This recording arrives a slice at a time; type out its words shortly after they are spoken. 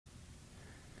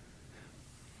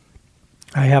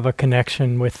I have a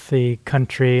connection with the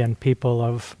country and people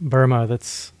of Burma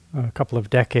that's a couple of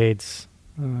decades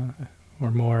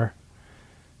or more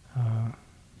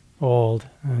old,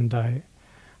 and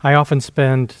I often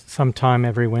spend some time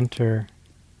every winter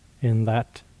in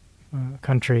that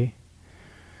country.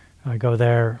 I go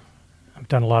there. I've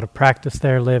done a lot of practice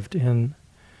there. Lived in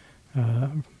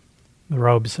the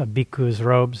robes, bhikkhu's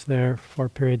robes there for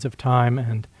periods of time,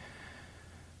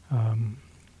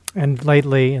 and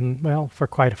lately, for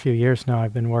quite a few years now,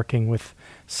 I've been working with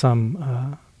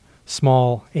some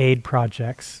small aid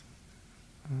projects.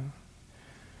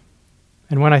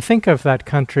 And when I think of that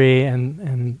country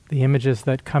and the images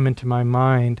that come into my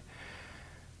mind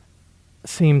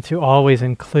seem to always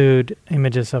include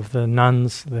images of the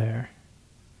nuns there.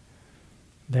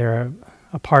 They're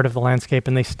a part of the landscape,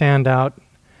 and they stand out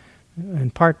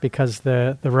in part because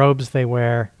the robes they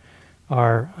wear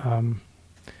are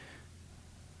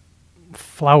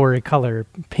flowery color,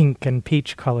 pink and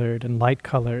peach colored and light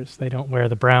colors. They don't wear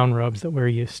the brown robes that we're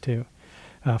used to.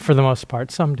 For the most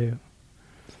part, some do.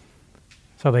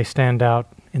 So they stand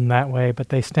out in that way, but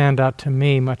they stand out to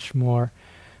me much more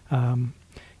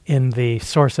in the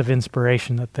source of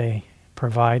inspiration that they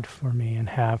provide for me and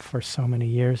have for so many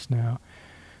years now.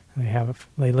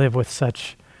 They live with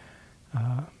such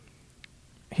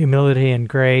humility and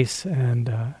grace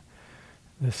and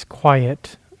this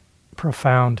quiet,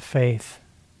 profound faith.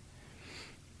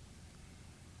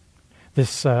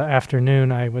 This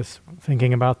afternoon I was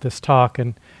thinking about this talk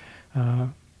and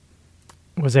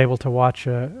was able to watch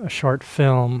a short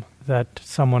film that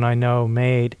someone I know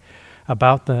made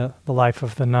about the life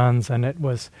of the nuns, and it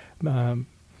was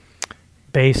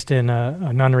based in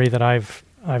a nunnery that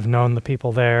I've known the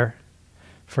people there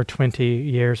for 20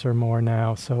 years or more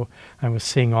now. So I was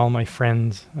seeing all my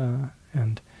friends,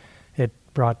 and it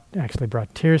actually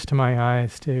brought tears to my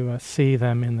eyes to see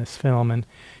them in this film and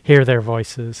hear their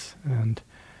voices and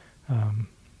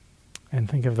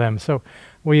think of them. So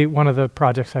one of the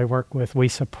projects I work with, we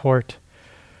support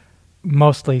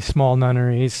mostly small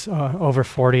nunneries, over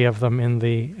 40 of them in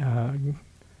the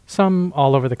some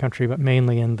all over the country, but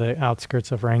mainly in the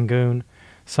outskirts of Rangoon,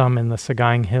 some in the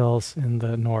Sagaing Hills in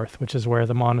the north, which is where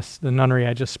the nunnery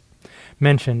I just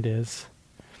mentioned is.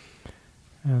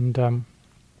 And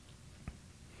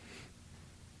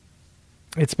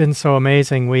it's been so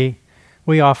amazing.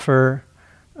 We offer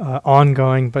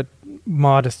ongoing but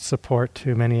modest support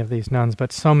to many of these nuns,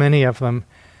 but so many of them,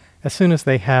 as soon as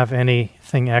they have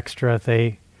anything extra,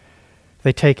 they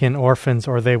take in orphans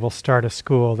or they will start a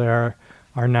school. There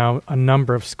are now a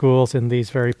number of schools in these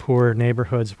very poor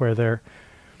neighborhoods where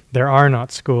there are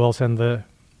not schools, and the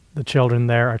children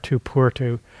there are too poor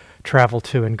to travel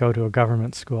to and go to a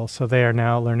government school. So they are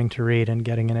now learning to read and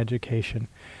getting an education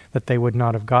that they would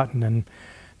not have gotten. And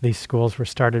these schools were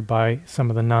started by some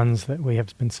of the nuns that we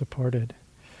have been supporting.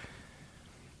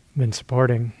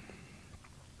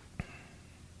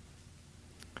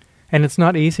 And it's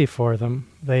not easy for them.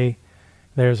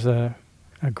 There's a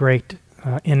great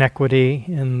inequity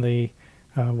in the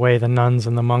way the nuns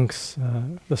and the monks,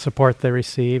 the support they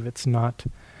receive. It's not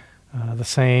the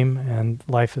same, and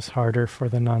life is harder for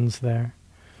the nuns there.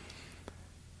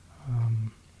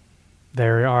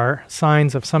 There are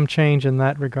signs of some change in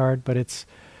that regard, but it's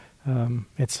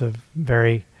a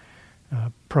very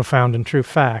profound and true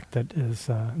fact that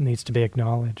needs to be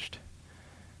acknowledged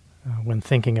when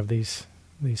thinking of these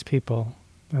people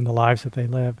and the lives that they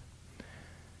live.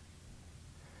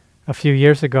 A few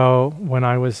years ago, when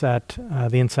I was at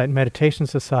the Insight Meditation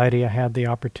Society, I had the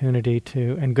opportunity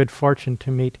and good fortune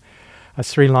to meet a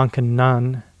Sri Lankan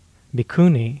nun,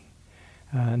 bhikkhuni,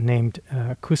 named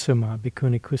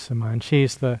Bhikkhuni Kusuma, and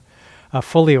she's the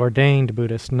fully ordained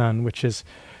Buddhist nun, which is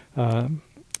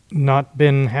not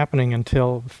been happening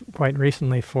until quite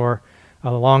recently for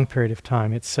a long period of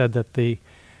time. It's said that the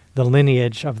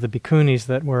lineage of the bhikkhunis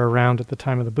that were around at the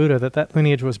time of the Buddha, that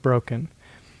lineage was broken.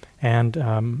 And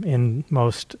in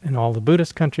all the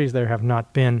Buddhist countries, there have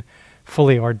not been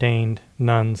fully ordained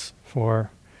nuns for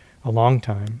a long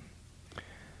time.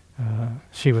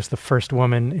 She was the first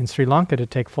woman in Sri Lanka to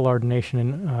take full ordination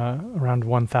in around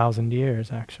 1,000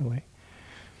 years, actually.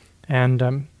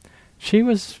 And she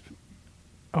was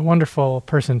a wonderful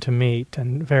person to meet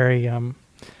and very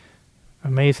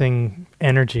amazing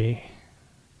energy.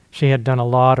 She had done a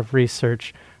lot of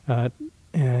research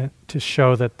to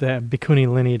show that the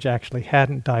bhikkhuni lineage actually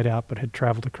hadn't died out but had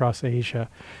traveled across Asia,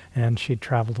 and she'd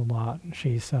traveled a lot.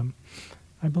 She's,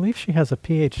 I believe she has a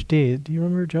PhD. Do you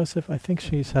remember, Joseph? I think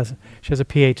she has a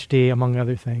PhD, among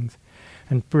other things,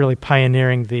 and really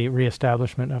pioneering the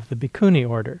reestablishment of the bhikkhuni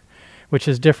order, which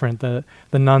is different. The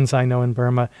nuns I know in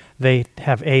Burma, they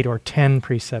have 8 or 10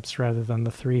 precepts rather than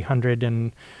the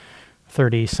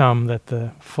 330 some that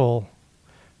the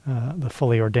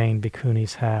fully ordained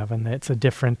bhikkhunis have, and it's a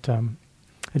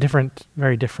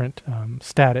very different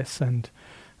status and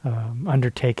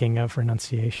undertaking of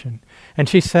renunciation. And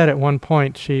she said at one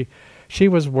point she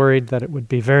was worried that it would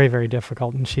be very, very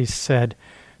difficult, and she said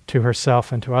to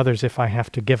herself and to others, if I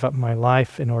have to give up my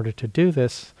life in order to do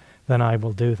this, then I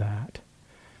will do that.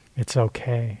 It's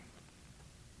okay.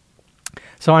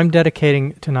 So I'm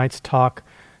dedicating tonight's talk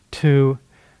to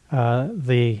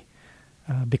the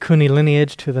bhikkhuni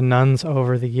lineage, to the nuns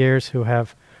over the years who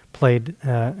have played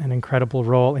an incredible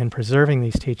role in preserving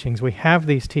these teachings. We have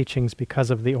these teachings because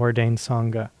of the ordained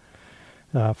Sangha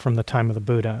from the time of the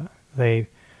Buddha. They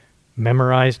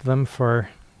memorized them for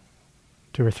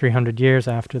 200 or 300 years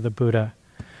after the Buddha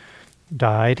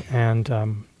died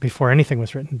and before anything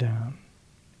was written down.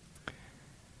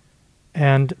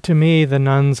 And to me, the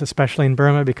nuns, especially in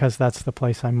Burma, because that's the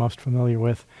place I'm most familiar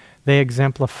with, they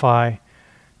exemplify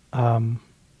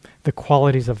the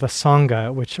qualities of the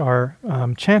Sangha, which are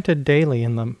chanted daily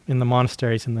in the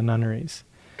monasteries and the nunneries.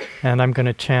 And I'm going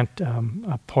to chant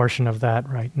a portion of that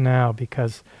right now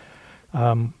because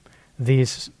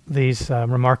these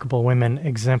remarkable women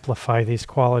exemplify these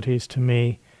qualities to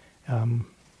me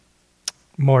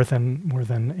more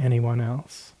than anyone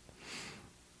else.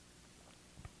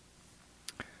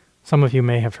 Some of you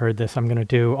may have heard this. I'm going to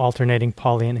do alternating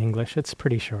Pali and English. It's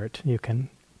pretty short. You can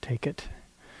take it,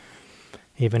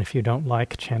 even if you don't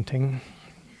like chanting.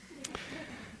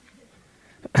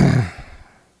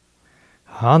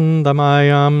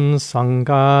 Handamayam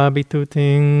Sangha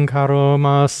Bituting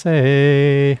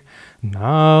Karomase.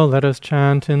 Now let us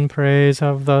chant in praise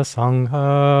of the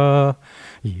Sangha.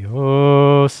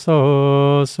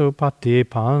 Yoso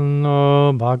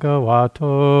Supatipanno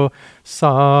Bhagavato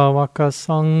Sāvaka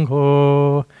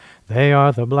Sangho. They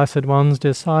are the Blessed One's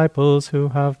disciples who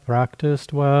have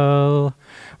practiced well.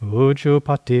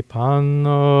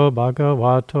 Ujupatipanno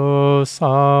Bhagavato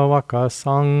Sāvaka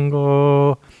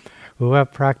Sangho. Who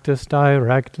have practiced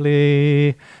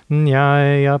directly.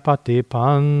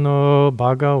 Nyayapatipanno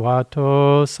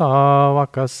Bhagavato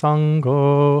Sāvaka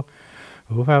Sangho.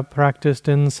 Who have practiced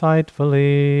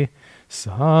insightfully.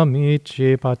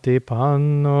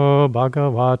 Samichipatipanno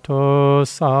Bhagavato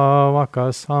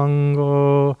Sāvaka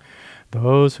Sangho.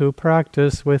 Those who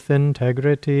practice with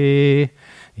integrity.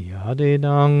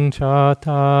 Yadidang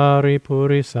Chatari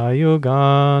Purisa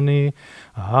Yugani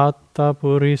Atta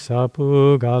Purisa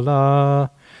Pugala.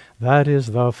 That is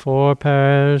the 4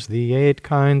 pairs, the 8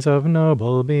 kinds of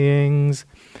noble beings.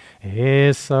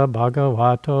 Esa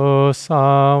Bhagavato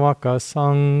Sāvaka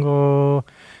Sangho.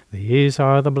 These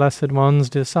are the Blessed One's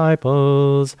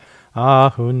disciples.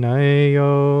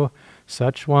 Ahuneyo.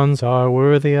 Such ones are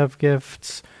worthy of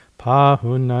gifts.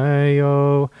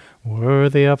 Pahuneyo.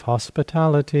 Worthy of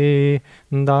hospitality.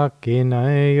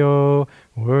 Dakineyo.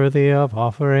 Worthy of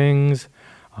offerings.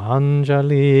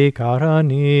 Anjali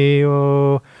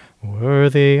Karaniyo.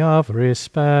 Worthy of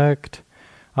respect.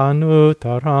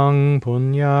 Anutarang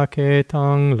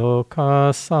punyaketang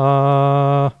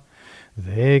lokasa.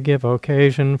 They give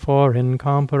occasion for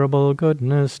incomparable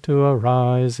goodness to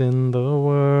arise in the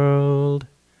world.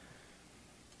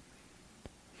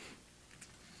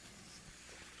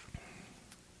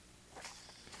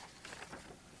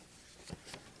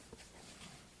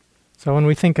 So when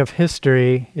we think of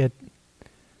history, it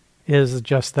is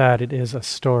just that. It is a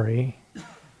story.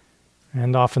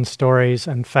 And often stories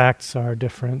and facts are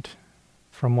different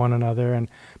from one another. And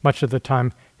much of the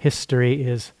time, history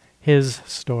is his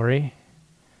story.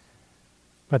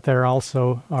 But there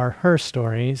also are her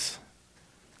stories.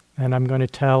 And I'm going to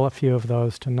tell a few of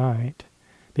those tonight,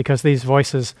 because these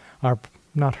voices are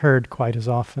not heard quite as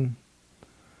often.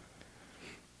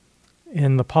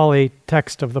 In the Pali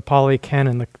text of the Pali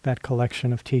Canon, that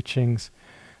collection of teachings,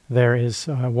 there is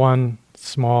one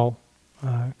small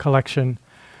collection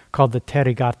called the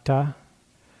Therigatha.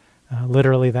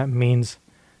 Literally that means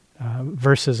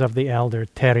verses of the elder.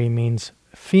 Theri means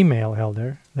female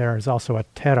elder. There is also a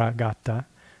Therigatha.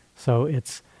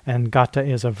 And Gatha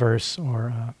is a verse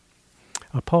or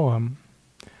a poem.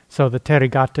 So the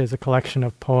Therigatha is a collection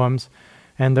of poems,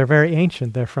 and they're very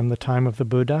ancient. They're from the time of the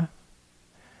Buddha.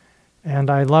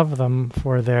 And I love them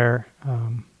for their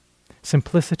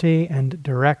simplicity and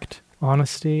direct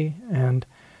honesty, and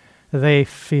they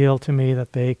feel to me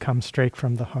that they come straight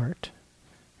from the heart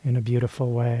in a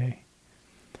beautiful way.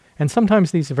 And sometimes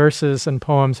these verses and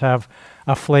poems have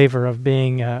a flavor of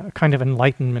being kind of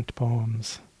enlightenment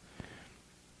poems.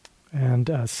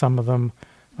 And some of them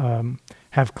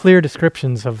have clear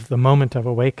descriptions of the moment of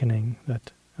awakening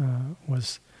that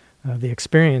was the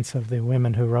experience of the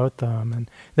women who wrote them. And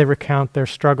they recount their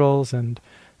struggles and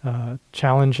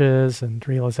challenges and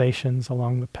realizations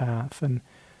along the path. And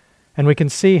we can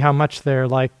see how much they're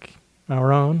like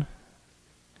our own.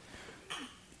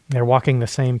 They're walking the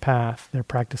same path. They're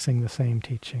practicing the same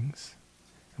teachings.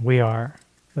 We are,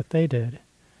 that they did.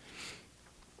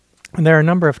 And there are a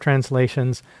number of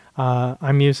translations.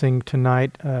 I'm using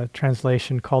tonight a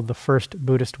translation called The First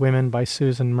Buddhist Women by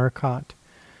Susan Murcott.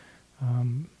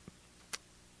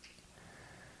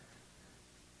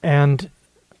 And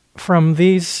from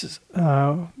these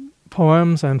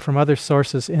poems and from other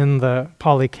sources in the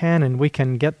Pali Canon, we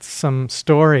can get some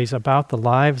stories about the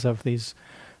lives of these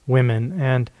women.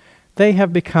 And they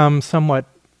have become somewhat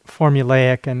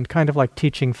formulaic and kind of like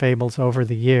teaching fables over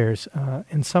the years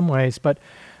in some ways, but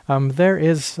there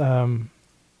is,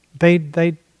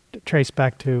 they trace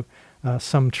back to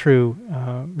some true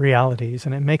realities,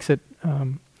 and it makes it,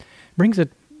 brings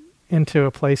it into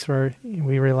a place where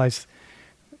we realize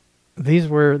there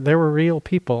were real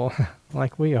people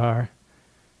like we are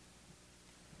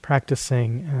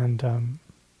practicing,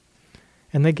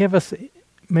 and they give us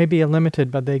maybe a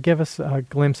limited, but they give us a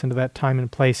glimpse into that time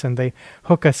and place, and they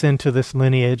hook us into this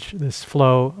lineage, this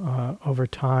flow over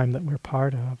time that we're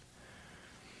part of.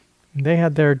 And they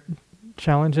had their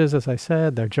challenges, as I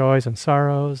said, their joys and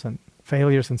sorrows, and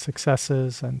failures and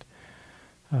successes, and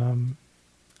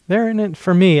they're in it,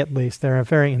 for me at least, they're a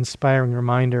very inspiring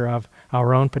reminder of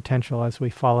our own potential as we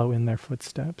follow in their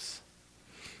footsteps.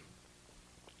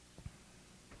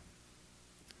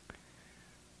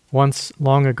 Once,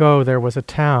 long ago, there was a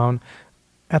town.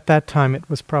 At that time, it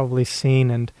was probably seen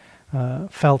and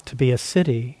felt to be a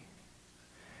city.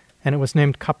 And it was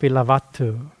named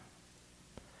Kapilavatu.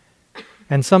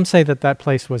 And some say that that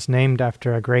place was named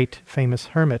after a great famous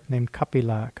hermit named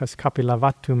Kapila, because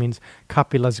Kapilavatu means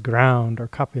Kapila's ground or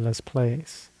Kapila's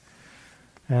place.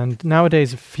 And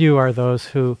nowadays, few are those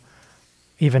who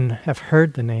even have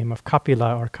heard the name of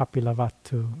Kapila or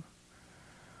Kapilavatu.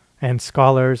 And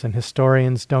scholars and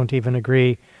historians don't even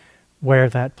agree where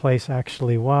that place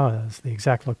actually was. The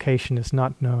exact location is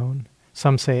not known.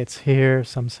 Some say it's here,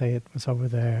 some say it was over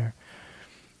there.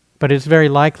 But it's very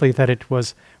likely that it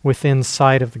was within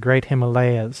sight of the great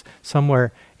Himalayas,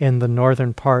 somewhere in the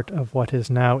northern part of what is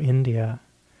now India,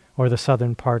 or the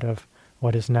southern part of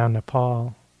what is now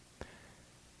Nepal.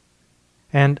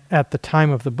 And at the time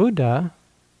of the Buddha,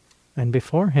 and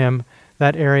before him,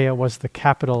 that area was the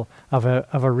capital of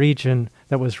a region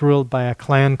that was ruled by a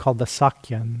clan called the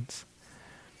Sakyans.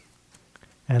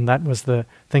 And that was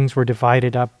things were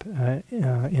divided up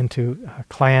into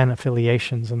clan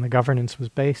affiliations, and the governance was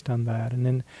based on that. And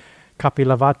in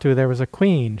Kapilavatu there was a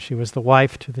queen. She was the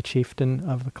wife to the chieftain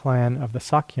of the clan of the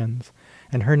Sakyans,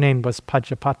 and her name was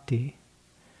Pajapati.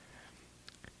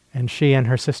 And she and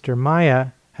her sister Maya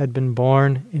had been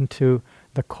born into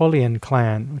the Kolian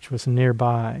clan, which was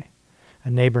nearby, a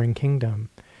neighboring kingdom.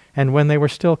 And when they were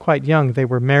still quite young, they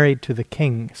were married to the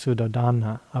king,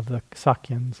 Suddhodana, of the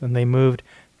Sakyans, and they moved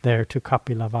there to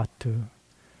Kapilavatu.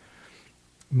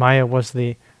 Maya was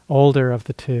the older of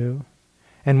the two,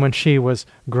 and when she was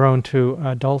grown to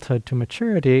adulthood, to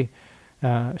maturity,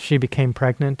 she became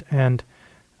pregnant, and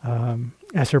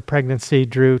as her pregnancy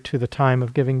drew to the time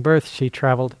of giving birth, she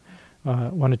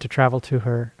wanted to travel to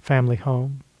her family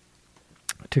home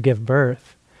to give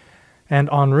birth. And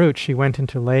en route, she went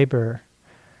into labor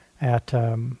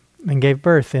and gave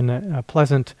birth in a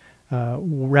pleasant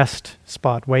rest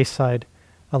spot, wayside,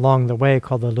 along the way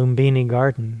called the Lumbini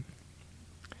Garden.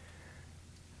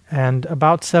 And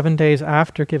about 7 days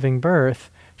after giving birth,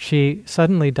 she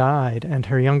suddenly died, and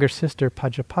her younger sister,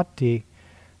 Pajapati,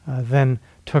 then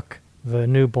took the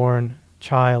newborn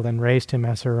child and raised him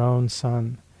as her own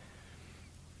son.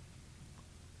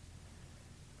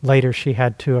 Later, she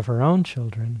had 2 of her own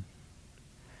children.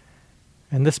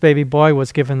 And this baby boy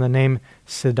was given the name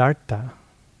Siddhartha,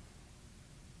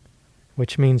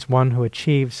 which means one who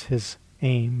achieves his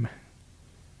aim.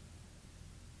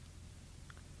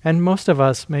 And most of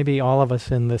us, maybe all of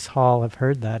us in this hall, have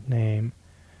heard that name.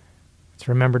 It's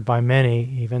remembered by many,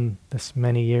 even this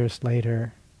many years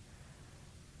later.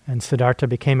 And Siddhartha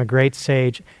became a great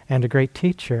sage and a great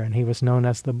teacher, and he was known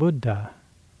as the Buddha,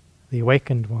 the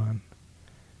awakened one.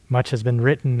 Much has been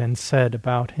written and said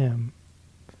about him.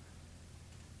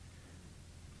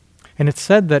 And it's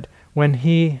said that when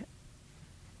he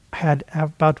had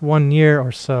about 1 year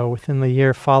or so, within the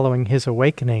year following his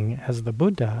awakening as the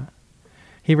Buddha,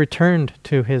 he returned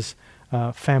to his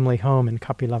family home in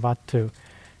Kapilavatu.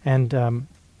 And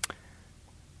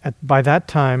by that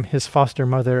time, his foster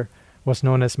mother was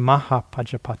known as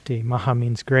Mahapajapati. Maha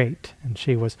means great, and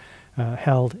she was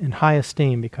held in high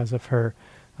esteem because of her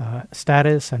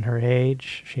status and her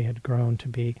age. She had grown to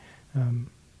be,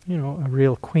 a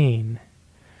real queen.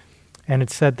 And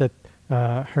it's said that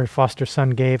her foster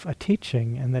son gave a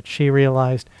teaching, and that she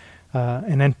realized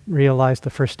realized the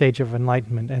first stage of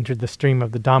enlightenment, entered the stream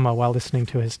of the Dhamma while listening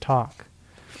to his talk.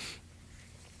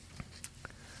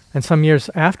 And some years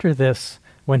after this,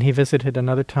 when he visited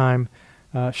another time,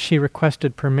 she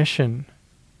requested permission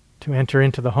to enter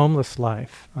into the homeless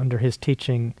life under his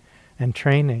teaching and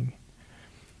training.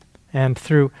 And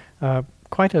through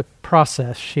quite a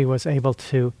process, she was able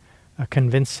to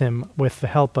convince him, with the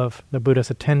help of the Buddha's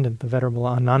attendant, the Venerable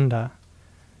Ananda,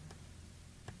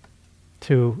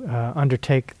 to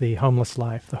undertake the homeless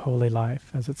life, the holy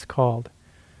life, as it's called.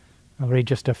 I'll read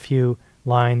just a few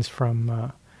lines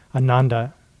from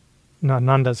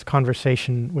Ananda's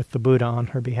conversation with the Buddha on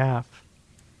her behalf.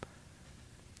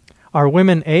 Are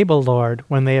women able, Lord,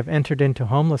 when they have entered into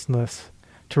homelessness,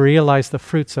 to realize the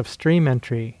fruits of stream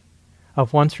entry,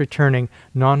 of once returning,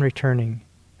 non-returning,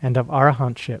 and of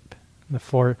arahantship, the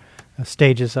four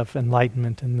stages of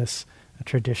enlightenment in this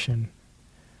tradition?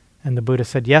 And the Buddha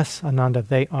said, yes, Ananda,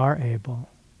 they are able.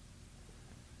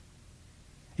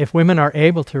 If women are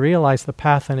able to realize the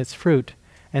path and its fruit,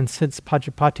 and since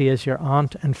Pajapati is your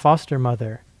aunt and foster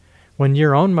mother, when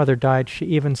your own mother died, she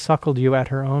even suckled you at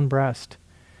her own breast.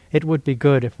 It would be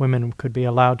good if women could be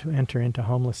allowed to enter into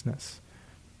homelessness.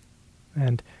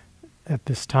 And at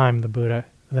this time, the Buddha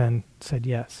then said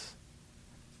yes.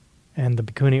 And the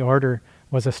Bhikkhuni order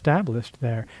was established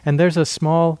there. And there's a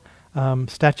small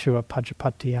statue of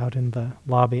Pajapati out in the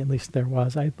lobby, at least there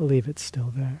was. I believe it's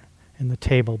still there, in the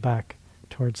table back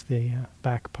towards the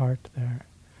back part there.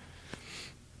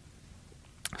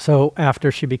 So after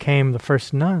she became the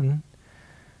first nun,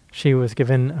 she was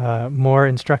given more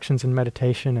instructions in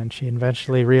meditation, and she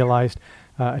eventually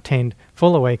attained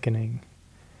full awakening.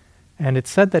 And it's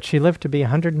said that she lived to be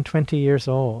 120 years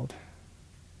old.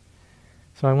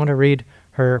 So I want to read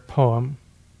her poem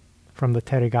from the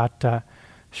Therigatha.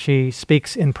 She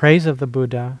speaks in praise of the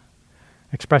Buddha,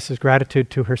 expresses gratitude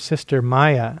to her sister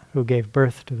Maya, who gave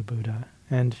birth to the Buddha,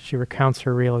 and she recounts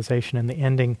her realization and the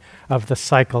ending of the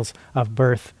cycles of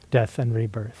birth, death, and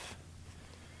rebirth.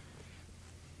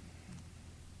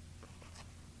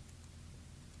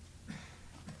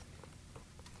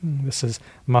 This is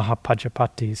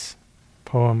Mahapajapati's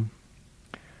poem.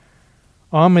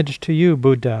 Homage to you,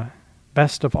 Buddha,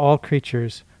 best of all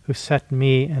creatures, who set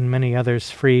me and many others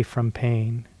free from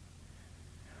pain.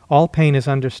 All pain is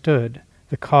understood,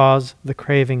 the cause, the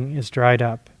craving is dried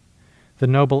up. The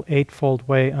noble eightfold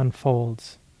way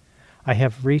unfolds. I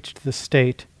have reached the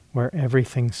state where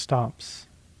everything stops.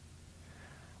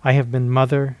 I have been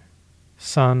mother,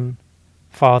 son,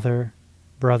 father,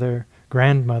 brother,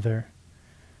 grandmother.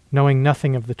 Knowing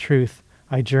nothing of the truth,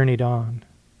 I journeyed on.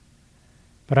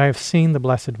 But I have seen the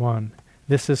Blessed One.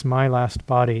 This is my last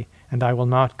body, and I will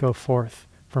not go forth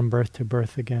from birth to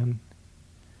birth again.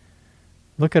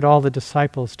 Look at all the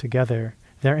disciples together,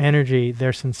 their energy,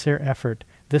 their sincere effort.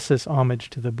 This is homage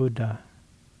to the Buddha.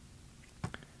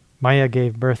 Maya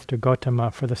gave birth to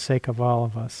Gautama for the sake of all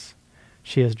of us.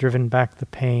 She has driven back the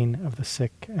pain of the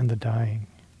sick and the dying.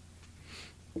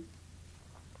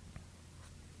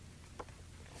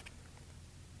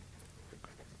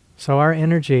 So our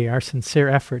energy, our sincere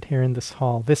effort here in this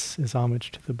hall, this is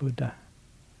homage to the Buddha.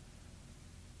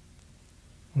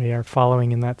 We are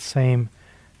following in that same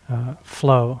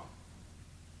flow,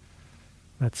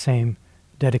 that same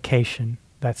dedication,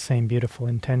 that same beautiful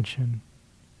intention.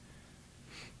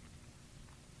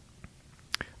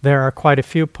 There are quite a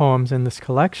few poems in this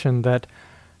collection that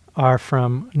are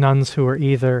from nuns who were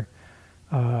either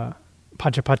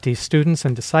Pajapati's students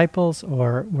and disciples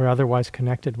or were otherwise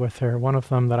connected with her. One of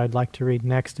them that I'd like to read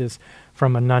next is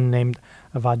from a nun named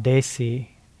Vadesi.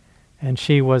 And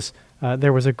she was,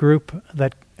 there was a group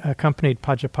that accompanied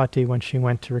Pajapati when she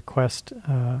went to request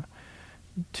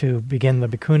to begin the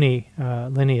Bhikkhuni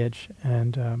lineage.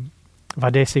 And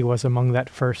Vadesi was among that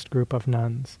first group of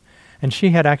nuns. And she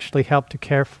had actually helped to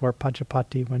care for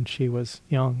Pajapati when she was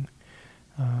young.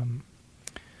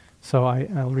 So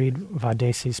I'll read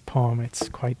Vadesi's poem. It's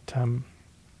quite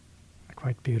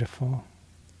beautiful.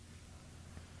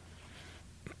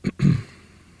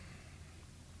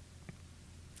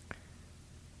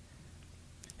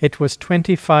 It was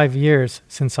 25 years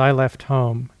since I left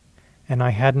home, and I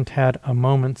hadn't had a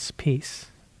moment's peace.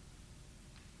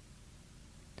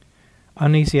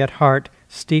 Uneasy at heart,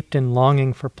 steeped in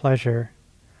longing for pleasure,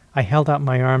 I held out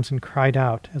my arms and cried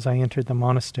out as I entered the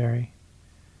monastery.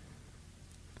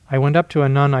 I went up to a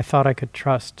nun I thought I could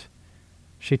trust.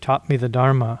 She taught me the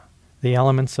Dharma, the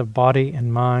elements of body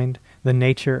and mind, the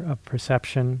nature of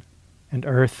perception, and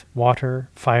earth, water,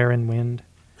 fire, and wind.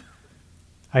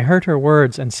 I heard her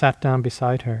words and sat down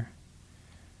beside her.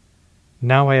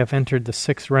 Now I have entered the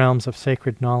 6 realms of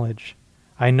sacred knowledge.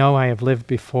 I know I have lived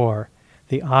before.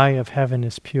 The eye of heaven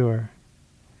is pure,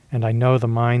 and I know the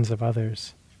minds of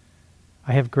others.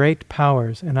 I have great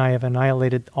powers, and I have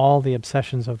annihilated all the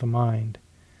obsessions of the mind.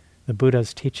 The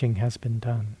Buddha's teaching has been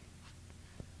done.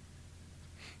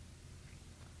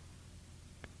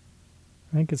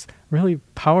 I think it's really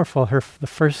powerful, the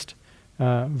first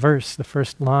verse, the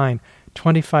first line,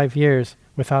 25 years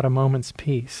without a moment's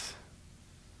peace,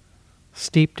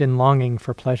 steeped in longing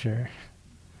for pleasure.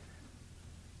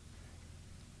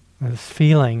 This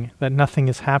feeling that nothing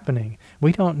is happening.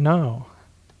 We don't know.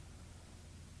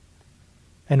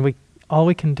 And all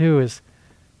we can do is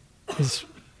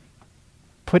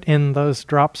put in those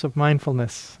drops of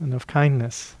mindfulness and of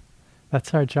kindness.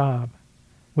 That's our job.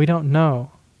 We don't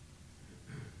know.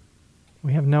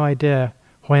 We have no idea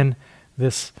when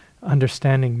this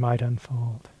understanding might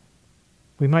unfold.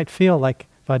 We might feel like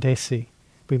Vadesi.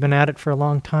 We've been at it for a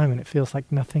long time and it feels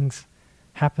like nothing's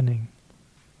happening.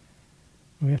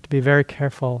 We have to be very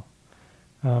careful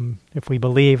if we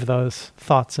believe those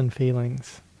thoughts and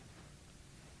feelings.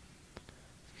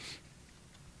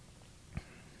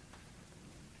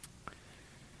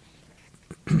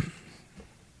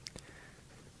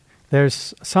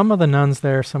 There's some of the nuns,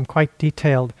 there are some quite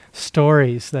detailed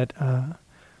stories that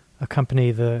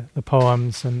accompany the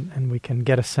poems, and we can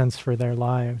get a sense for their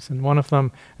lives. And one of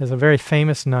them is a very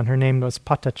famous nun. Her name was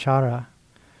Patachara.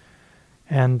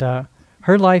 And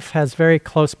her life has very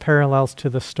close parallels to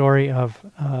the story of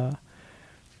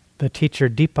the teacher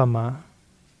Dipama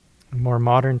in more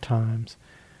modern times.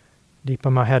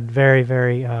 Dipama had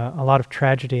a lot of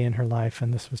tragedy in her life,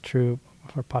 and this was true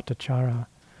for Patachara.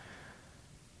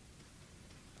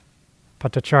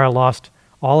 Patachara lost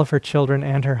all of her children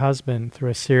and her husband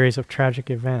through a series of tragic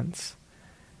events.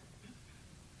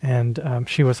 And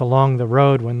she was along the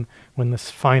road when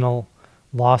this final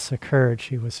loss occurred.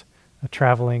 She was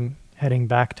heading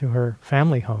back to her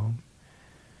family home.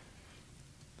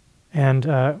 And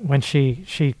when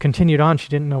she continued on, she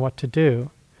didn't know what to do.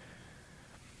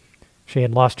 She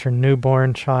had lost her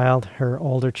newborn child, her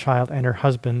older child, and her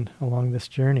husband along this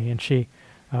journey. And she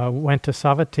went to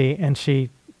Savatthi, and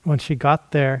when she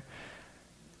got there,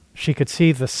 she could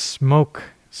see the smoke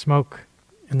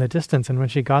in the distance. And when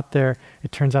she got there,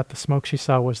 it turns out the smoke she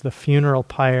saw was the funeral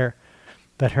pyre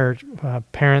that her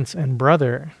parents and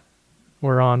brother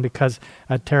were on, because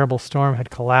a terrible storm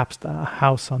had collapsed a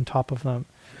house on top of them.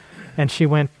 And she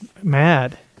went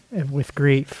mad with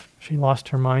grief. She lost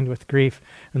her mind with grief.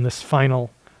 And this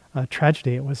final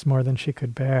tragedy, it was more than she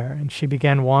could bear. And she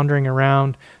began wandering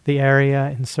around the area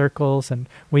in circles and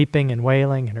weeping and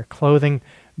wailing, and her clothing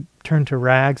turned to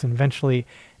rags, and eventually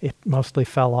it mostly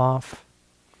fell off.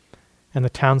 And the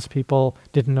townspeople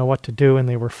didn't know what to do, and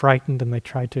they were frightened, and they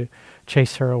tried to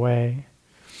chase her away.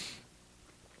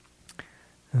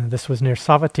 This was near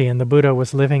Savatthi, and the Buddha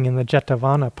was living in the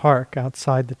Jetavana park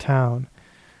outside the town.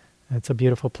 It's a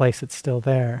beautiful place. It's still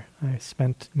there. I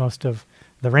spent most of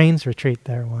the Rains retreat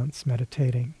there once,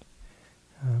 meditating.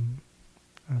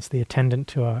 I was the attendant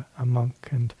to a monk,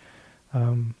 and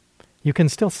you can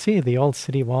still see the old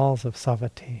city walls of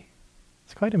Savatthi.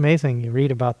 It's quite amazing. You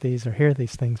read about these or hear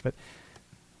these things, but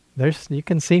you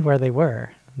can see where they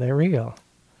were. They're real.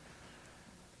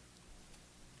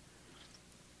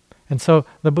 And so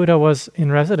the Buddha was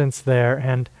in residence there,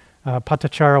 and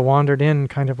Patachara wandered in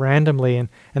kind of randomly,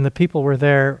 and the people were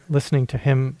there listening to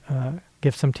him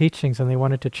give some teachings, and they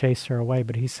wanted to chase her away,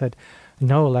 but he said,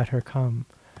 no, let her come.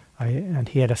 And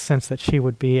he had a sense that she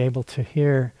would be able to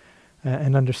hear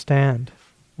and understand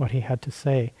what he had to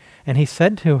say. And he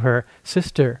said to her,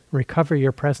 "Sister, recover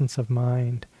your presence of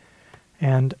mind."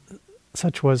 And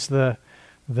such was the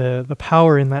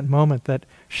power in that moment that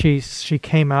she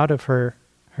came out of her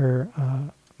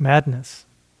madness.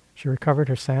 She recovered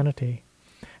her sanity.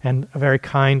 And a very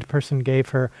kind person gave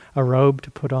her a robe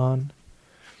to put on.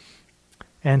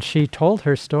 And she told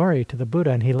her story to the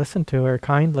Buddha, and he listened to her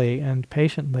kindly and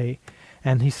patiently.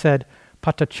 And he said,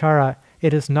 "Patachara,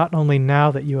 it is not only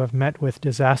now that you have met with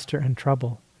disaster and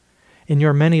trouble. In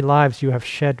your many lives you have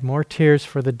shed more tears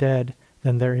for the dead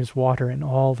than there is water in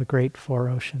all the great 4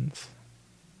 oceans."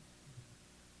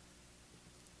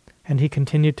 And he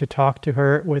continued to talk to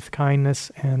her with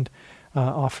kindness and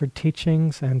offered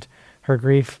teachings, and her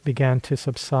grief began to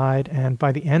subside. And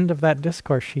by the end of that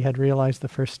discourse, she had realized the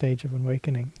first stage of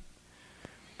awakening.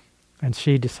 And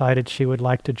she decided she would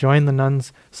like to join the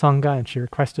nuns' sangha, and she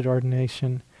requested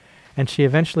ordination. and she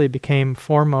eventually became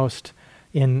foremost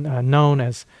known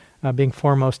as being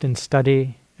foremost in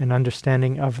study and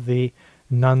understanding of the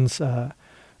nuns'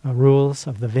 rules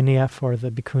of the Vinaya for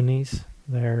the bhikkhunis,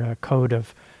 their code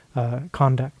of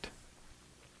conduct,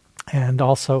 and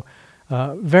also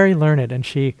very learned. And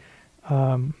she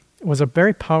was a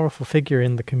very powerful figure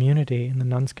in the community, in the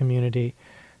nuns' community.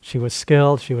 She was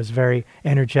skilled, she was very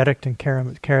energetic and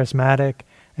charismatic,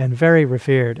 and very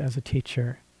revered as a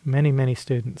teacher. Many, many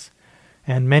students.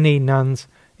 And many nuns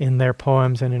in their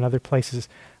poems and in other places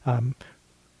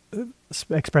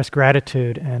express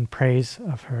gratitude and praise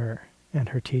of her and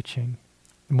her teaching.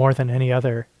 More than any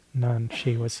other nun,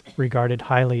 she was regarded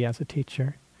highly as a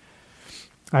teacher.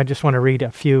 I just want to read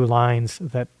a few lines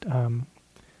that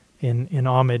in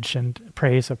homage and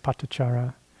praise of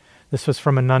Patachara. This was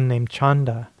from a nun named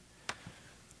Chanda.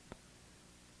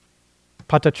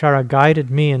 Patachara guided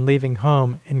me in leaving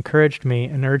home, encouraged me,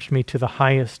 and urged me to the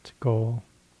highest goal.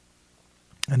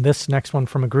 And this next one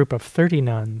from a group of 30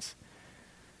 nuns.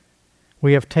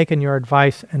 We have taken your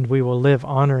advice and we will live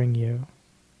honoring you.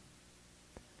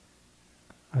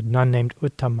 A nun named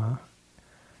Uttama.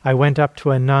 I went up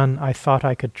to a nun I thought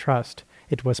I could trust.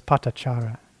 It was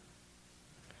Patachara.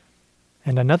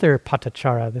 And another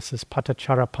Patachara, this is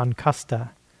Patachara Pankasta,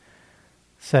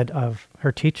 said of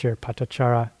her teacher,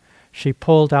 Patachara, she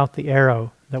pulled out the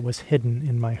arrow that was hidden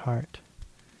in my heart.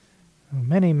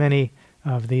 Many, many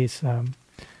of these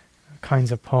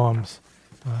kinds of poems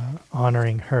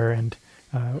honoring her and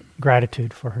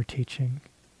gratitude for her teaching.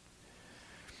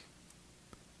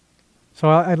 So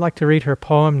I'd like to read her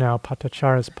poem now,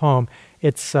 Patachara's poem.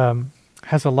 It's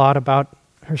has a lot about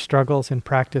her struggles in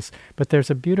practice, but there's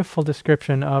a beautiful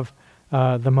description of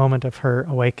the moment of her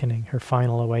awakening, her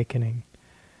final awakening.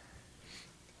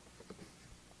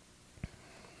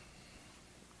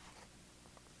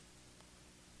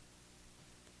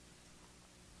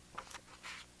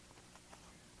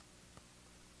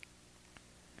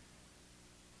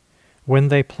 When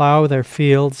they plow their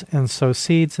fields and sow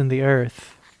seeds in the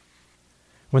earth,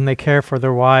 when they care for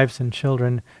their wives and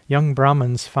children, young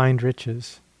Brahmins find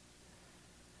riches.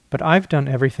 But I've done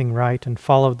everything right and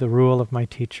followed the rule of my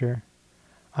teacher.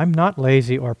 I'm not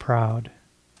lazy or proud.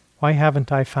 Why haven't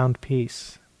I found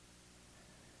peace?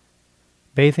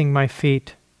 Bathing my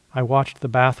feet, I watched the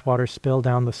bathwater spill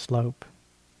down the slope.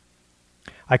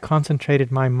 I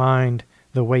concentrated my mind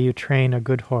the way you train a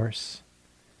good horse.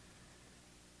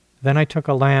 Then I took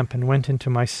a lamp and went into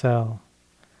my cell.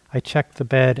 I checked the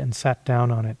bed and sat down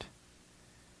on it.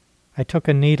 I took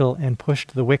a needle and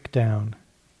pushed the wick down.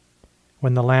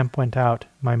 When the lamp went out,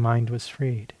 my mind was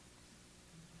freed.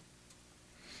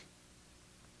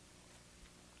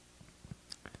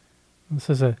 This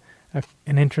is an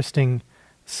interesting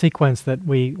sequence that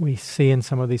we see in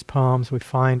some of these poems. We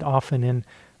find often in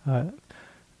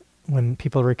when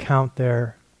people recount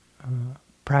their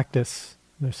practice,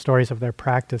 the stories of their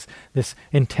practice, this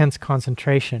intense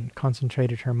concentration,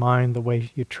 concentrated her mind the way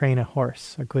you train a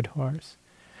horse, a good horse.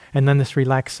 And then this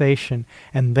relaxation,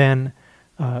 and then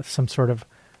some sort of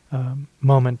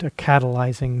moment, a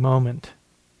catalyzing moment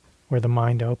where the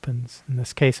mind opens. In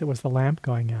this case, it was the lamp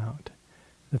going out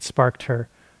that sparked her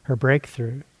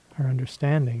breakthrough, her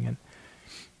understanding.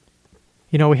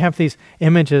 And, we have these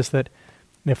images that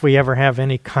if we ever have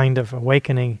any kind of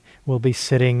awakening, we'll be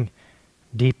sitting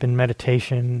deep in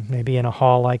meditation, maybe in a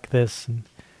hall like this, and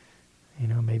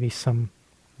maybe some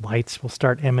lights will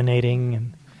start emanating,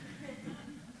 and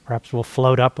perhaps we'll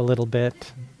float up a little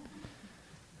bit.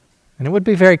 And it would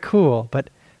be very cool, but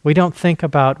we don't think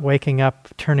about waking up,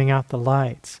 turning out the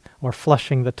lights, or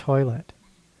flushing the toilet,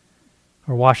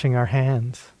 or washing our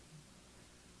hands.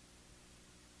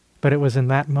 But it was in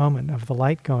that moment of the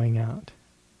light going out.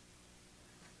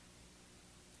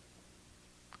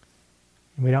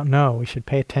 We don't know. We should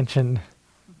pay attention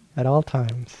at all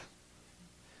times.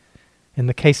 In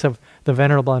the case of the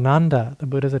Venerable Ananda, the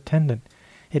Buddha's attendant,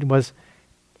 it was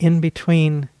in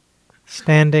between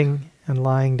standing and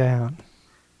lying down.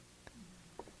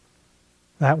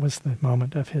 That was the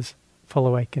moment of his full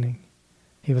awakening.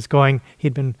 He'd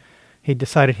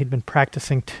decided he'd been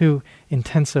practicing too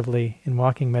intensively in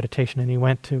walking meditation, and he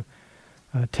went to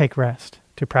take rest,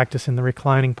 to practice in the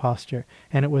reclining posture.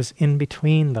 And it was in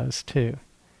between those two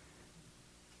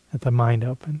that the mind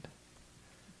opened.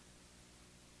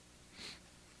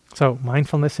 So,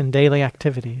 mindfulness in daily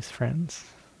activities, friends.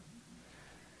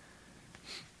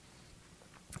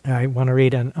 I want to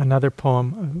read another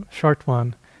poem, a short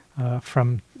one,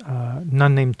 from a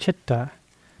nun named Chitta,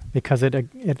 because it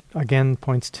again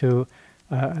points to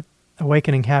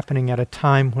awakening happening at a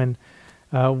time when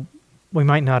we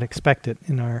might not expect it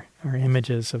in our or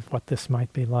images of what this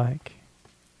might be like.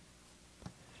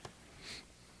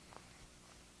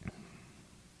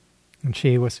 And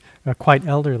she was quite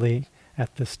elderly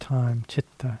at this time,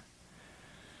 Chitta.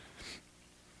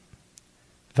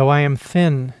 Though I am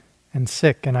thin and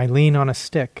sick and I lean on a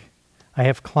stick, I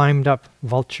have climbed up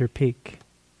Vulture Peak.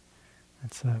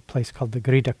 That's a place called the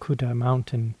Gridakuda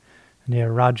mountain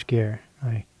near Rajgir.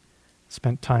 I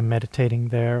spent time meditating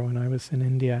there when I was in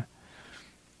India.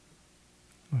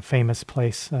 A famous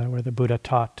place where the Buddha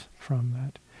taught from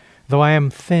that. Though I am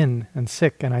thin and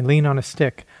sick and I lean on a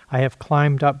stick, I have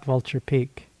climbed up Vulture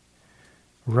Peak.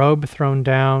 Robe thrown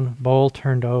down, bowl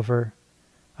turned over,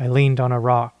 I leaned on a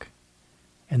rock,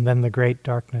 and then the great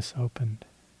darkness opened.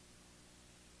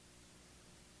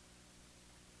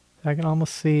 I can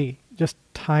almost see, just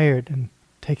tired and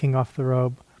taking off the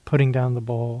robe, putting down the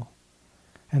bowl,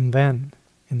 and then,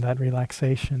 in that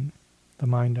relaxation, the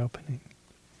mind opening.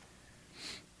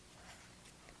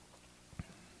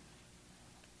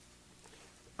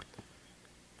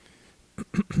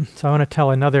 So I want to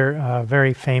tell another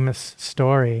very famous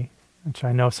story, which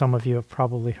I know some of you have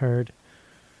probably heard.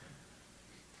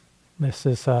 This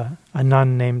is a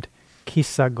nun named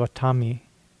Kisa Gotami.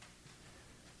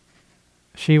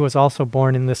 She was also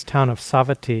born in this town of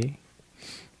Savatthi,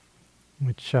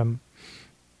 which a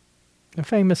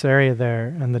famous area there,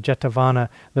 and the Jetavana.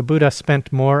 The Buddha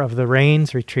spent more of the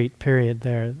rains retreat period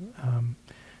there.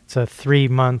 It's a 3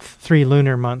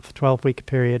 lunar month, 12-week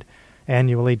period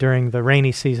annually during the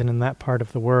rainy season in that part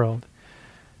of the world,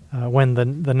 when the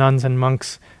nuns and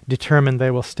monks determine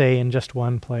they will stay in just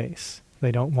one place.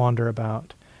 They don't wander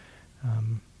about.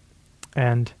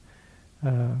 The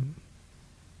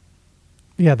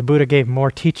Buddha gave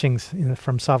more teachings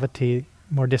from Savatthi,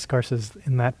 more discourses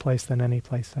in that place than any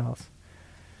place else.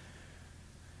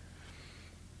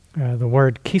 The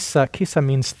word kisa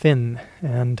means thin,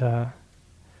 and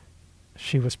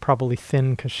she was probably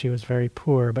thin because she was very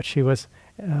poor, but she was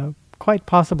quite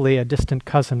possibly a distant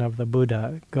cousin of the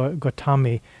Buddha.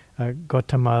 Gotami,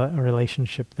 Gotama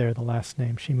relationship there, the last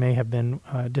name. She may have been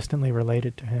distantly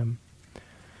related to him.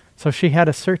 So she had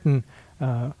a certain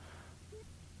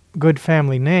good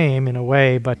family name in a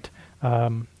way, but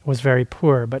was very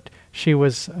poor. But she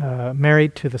was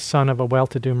married to the son of a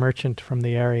well-to-do merchant from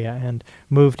the area and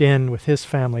moved in with his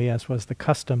family, as was the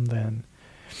custom then.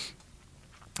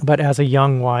 But as a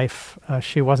young wife,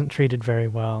 she wasn't treated very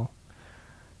well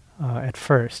at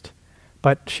first.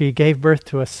 But she gave birth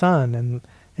to a son,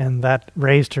 and that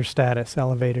raised her status,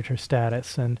 elevated her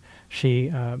status, and she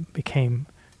had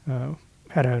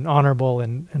an honorable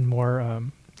and more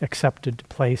accepted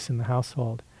place in the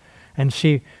household. And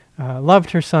she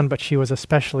loved her son, but she was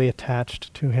especially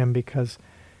attached to him because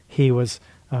he was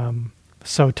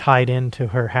so tied into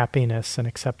her happiness and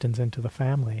acceptance into the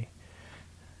family.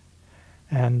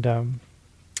 And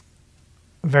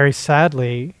very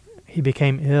sadly, he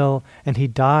became ill, and he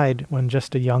died when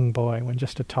just a young boy, when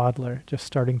just a toddler, just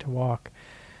starting to walk.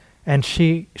 And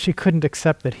she couldn't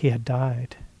accept that he had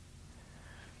died.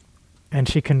 And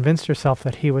she convinced herself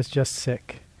that he was just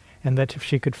sick, and that if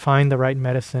she could find the right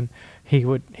medicine, he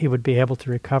would be able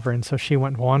to recover. And so she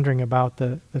went wandering about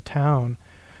the town,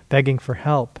 begging for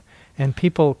help. And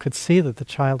people could see that the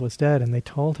child was dead, and they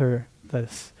told her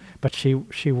this, but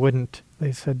she wouldn't.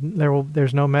 They said,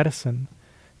 there's no medicine.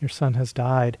 Your son has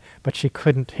died. But she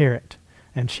couldn't hear it.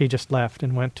 And she just left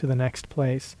and went to the next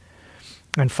place.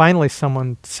 And finally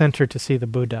someone sent her to see the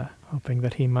Buddha, hoping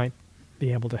that he might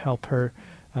be able to help her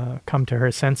come to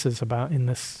her senses in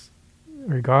this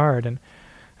regard.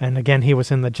 And again, he was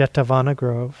in the Jetavana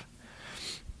grove.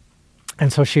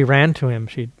 And so she ran to him.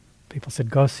 People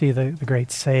said, go see the great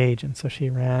sage. And so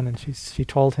she ran, and she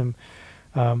told him,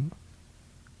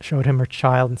 showed him her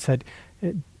child and said,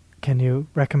 can you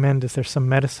recommend, is there some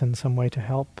medicine, some way to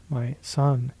help my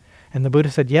son? And the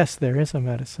Buddha said, yes, there is a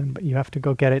medicine, but you have to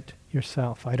go get it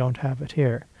yourself. I don't have it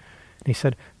here. And he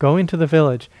said, go into the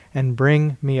village and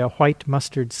bring me a white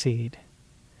mustard seed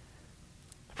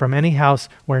from any house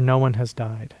where no one has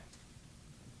died.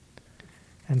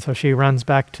 And so she runs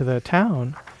back to the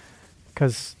town,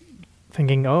 because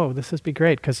thinking, oh, this would be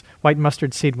great, because white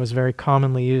mustard seed was very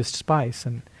commonly used spice,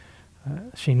 and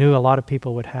she knew a lot of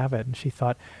people would have it, and she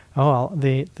thought, oh,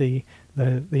 the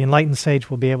enlightened sage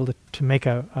will be able to make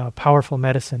a powerful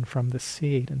medicine from this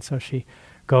seed. And so she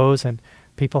goes, and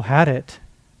people had it,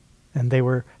 and they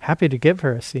were happy to give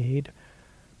her a seed.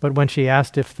 But when she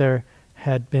asked if there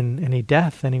had been any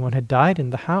death, anyone had died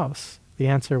in the house, the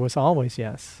answer was always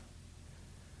yes.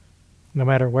 No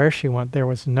matter where she went, there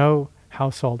was no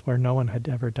household where no one had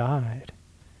ever died.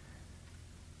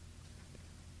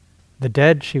 The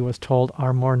dead, she was told,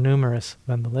 are more numerous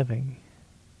than the living.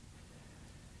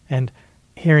 And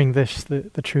hearing this,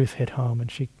 the truth hit home,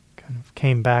 and she kind of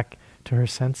came back to her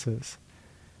senses.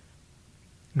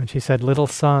 And she said, "Little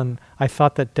son, I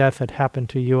thought that death had happened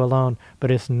to you alone, but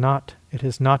it is not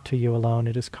to you alone,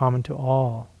 it is common to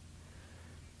all."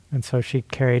 And so she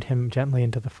carried him gently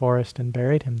into the forest and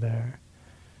buried him there,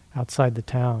 outside the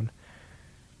town.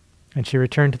 And she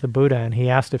returned to the Buddha, and he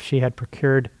asked if she had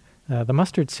procured the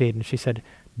mustard seed, and she said,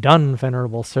 "Done,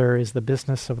 venerable sir, is the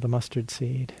business of the mustard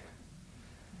seed."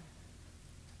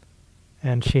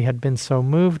 And she had been so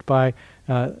moved by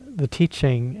the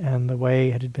teaching and the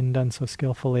way it had been done so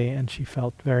skillfully, and she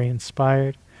felt very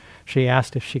inspired. She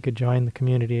asked if she could join the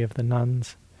community of the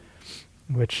nuns,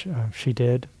 which she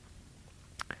did.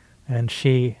 And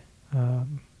she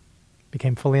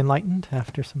became fully enlightened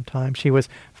after some time. She was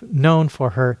known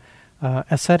for her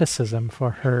asceticism,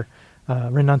 for her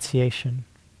renunciation.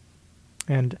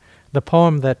 And the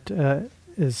poem that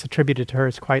is attributed to her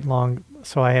is quite long,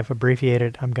 so I have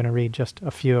abbreviated. I'm going to read just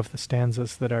a few of the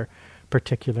stanzas that are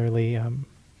particularly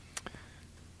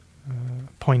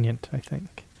poignant, I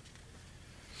think.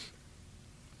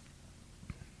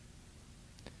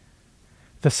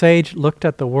 The sage looked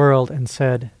at the world and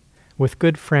said, "With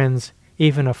good friends,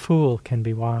 even a fool can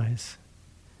be wise.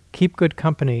 Keep good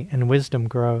company and wisdom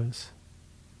grows.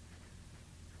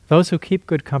 Those who keep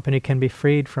good company can be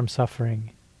freed from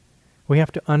suffering. We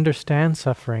have to understand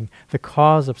suffering, the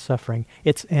cause of suffering,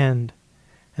 its end,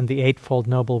 and the Eightfold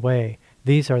Noble Way.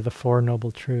 These are the Four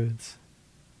Noble Truths.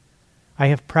 I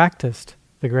have practiced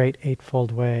the Great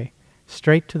Eightfold Way,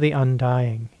 straight to the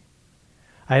undying.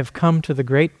 I have come to the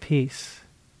Great Peace.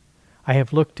 I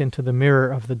have looked into the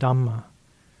mirror of the Dhamma.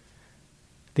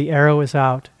 The arrow is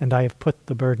out, and I have put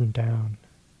the burden down.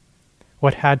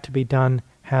 What had to be done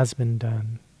has been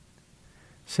done."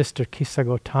 Sister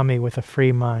Kisagotami with a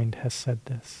free mind has said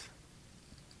this.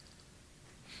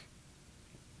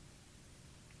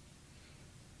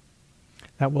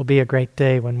 That will be a great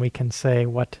day when we can say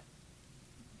what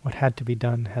had to be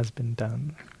done has been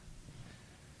done.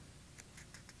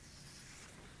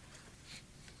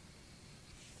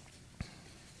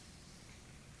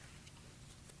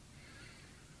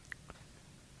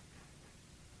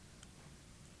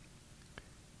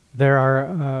 There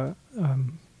are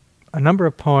a number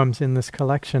of poems in this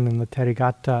collection in the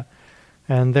Therigatha,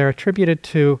 and they're attributed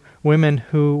to women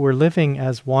who were living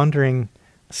as wandering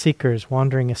seekers,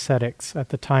 wandering ascetics at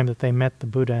the time that they met the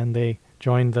Buddha and they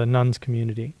joined the nuns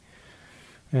community.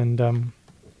 And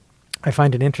I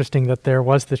find it interesting that there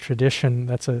was the tradition,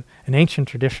 that's an ancient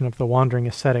tradition of the wandering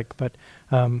ascetic, but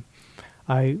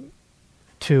I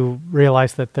too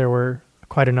realized that there were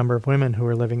quite a number of women who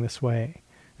were living this way,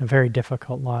 a very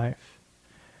difficult life.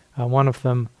 One of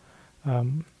them,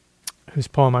 whose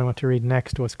poem I want to read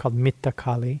next, was called Mitta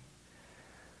Kali.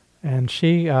 And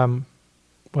she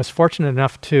was fortunate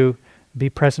enough to be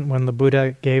present when the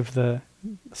Buddha gave the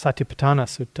Satipatthana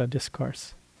Sutta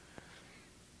discourse.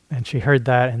 And she heard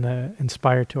that and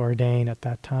inspired to ordain at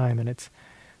that time. And it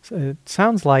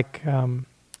sounds like her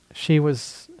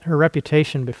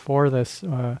reputation before this,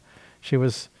 she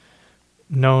was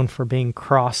known for being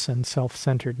cross and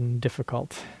self-centered and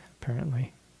difficult,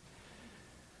 apparently.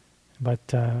 But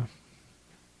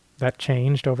that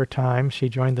changed over time. She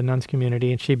joined the nuns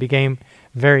community and she became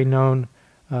very known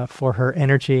for her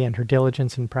energy and her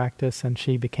diligence in practice, and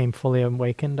she became fully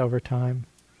awakened over time.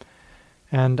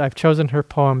 And I've chosen her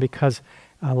poem because,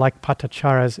 like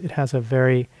Patachara's, it has a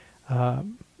very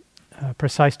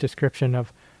precise description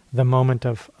of the moment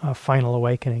of final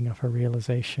awakening of her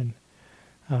realization.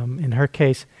 In her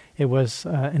case, it was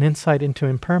an insight into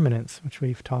impermanence, which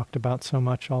we've talked about so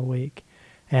much all week,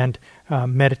 and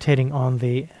meditating on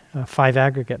the five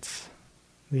aggregates,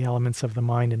 the elements of the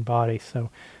mind and body, so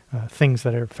things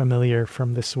that are familiar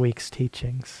from this week's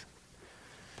teachings.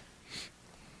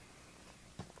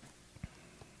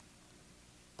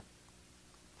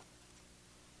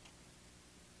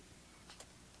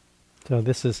 So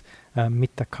this is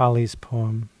Mitta Kali's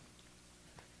poem.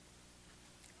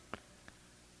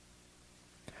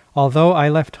 Although I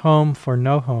left home for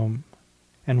no home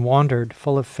and wandered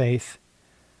full of faith,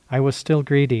 I was still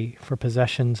greedy for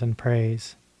possessions and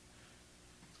praise.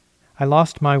 I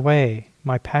lost my way,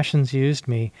 my passions used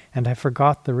me, and I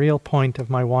forgot the real point of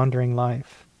my wandering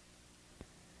life.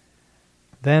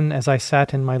 Then, as I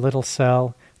sat in my little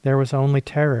cell, there was only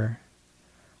terror.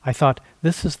 I thought,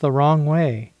 this is the wrong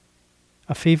way.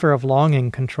 A fever of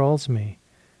longing controls me.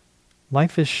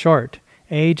 Life is short,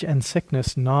 age and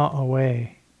sickness gnaw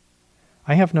away.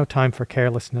 I have no time for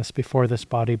carelessness before this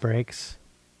body breaks.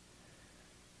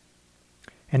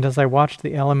 And as I watched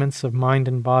the elements of mind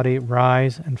and body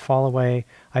rise and fall away,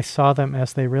 I saw them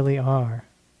as they really are.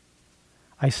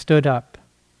 I stood up.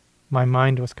 My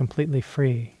mind was completely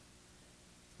free.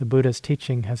 The Buddha's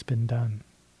teaching has been done.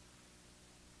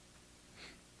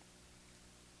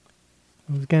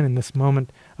 It was again in this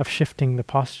moment of shifting the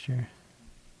posture,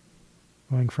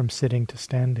 going from sitting to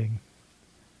standing.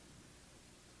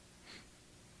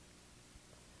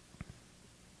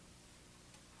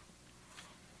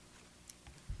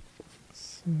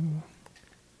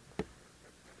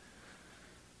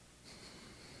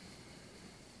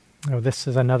 This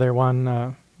is another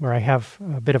one where I have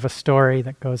a bit of a story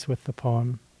that goes with the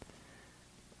poem.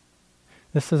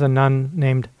 This is a nun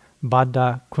named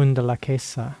Bada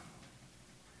Kundalakesa,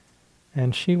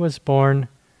 and she was born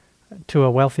to a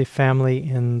wealthy family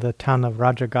in the town of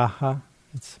Rajagaha.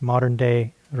 It's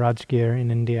modern-day Rajgir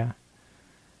in India.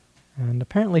 And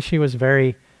apparently she was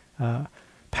very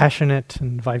passionate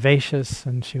and vivacious,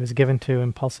 and she was given to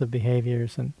impulsive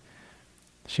behaviors. And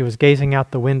she was gazing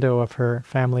out the window of her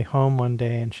family home one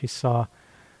day, and she saw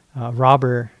a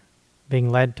robber being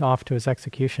led off to his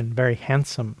execution, very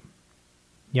handsome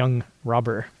young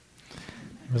robber.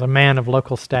 He was a man of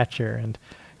local stature, and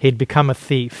he'd become a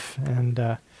thief,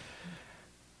 and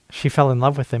she fell in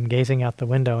love with him, gazing out the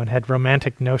window, and had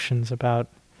romantic notions about,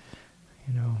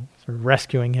 sort of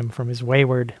rescuing him from his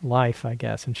wayward life, I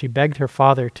guess. And she begged her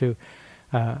father to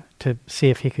see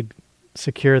if he could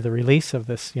secure the release of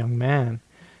this young man.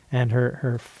 And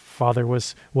her father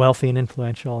was wealthy and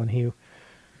influential, and he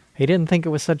didn't think it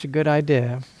was such a good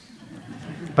idea.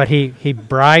 But he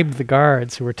bribed the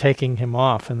guards who were taking him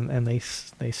off, and they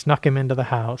snuck him into the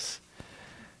house.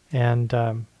 And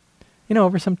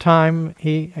over some time,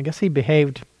 I guess he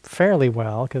behaved fairly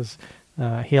well, because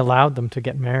he allowed them to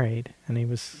get married, and he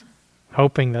was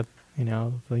hoping that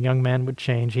the young man would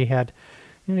change.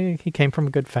 He came from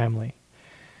a good family,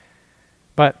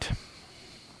 but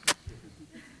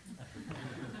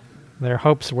their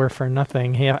hopes were for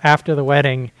nothing. After the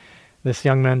wedding, this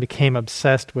young man became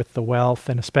obsessed with the wealth,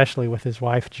 and especially with his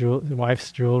wife's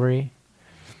jewelry.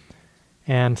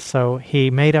 And so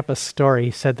he made up a story.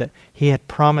 He said that he had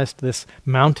promised this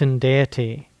mountain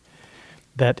deity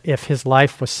that if his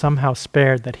life was somehow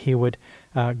spared, that he would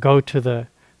go to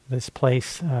this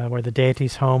place where the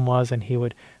deity's home was, and he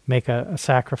would make a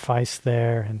sacrifice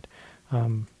there, and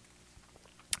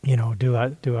do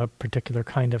a particular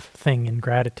kind of thing in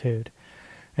gratitude.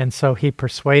 And so he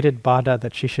persuaded Bada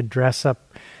that she should dress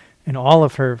up in all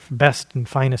of her best and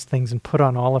finest things and put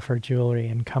on all of her jewelry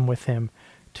and come with him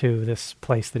to this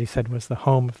place that he said was the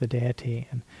home of the deity.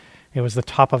 And it was the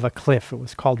top of a cliff. It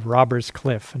was called Robber's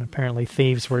Cliff, and apparently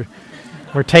thieves were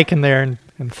taken there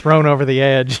and thrown over the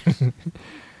edge.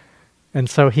 And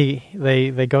so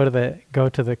they go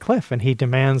to the cliff, and he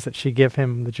demands that she give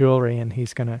him the jewelry, and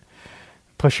he's going to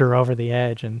push her over the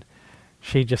edge. And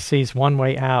she just sees one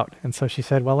way out, and so she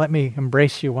said, "Well, let me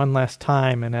embrace you one last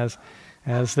time." And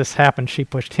as this happened, she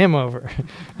pushed him over.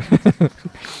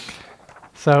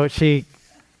 So she,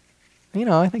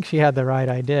 I think she had the right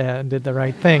idea and did the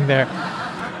right thing there.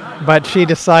 But she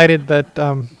decided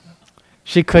that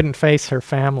she couldn't face her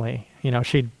family.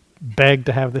 She begged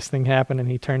to have this thing happen,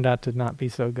 and he turned out to not be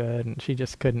so good, and she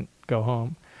just couldn't go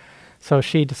home. So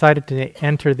she decided to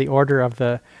enter the order of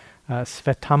the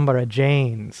Svetambara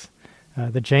Jains.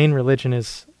 The Jain religion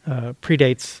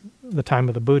predates the time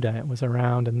of the Buddha. It was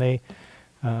around, and they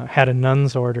had a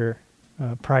nuns order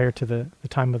prior to the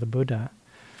time of the Buddha.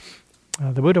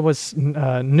 The Buddha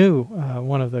knew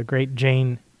one of the great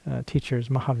Jain teachers,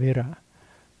 Mahavira,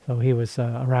 so he was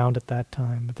around at that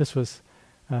time. But this was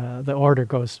the order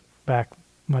goes back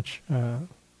much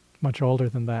older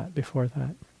than that. Before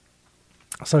that,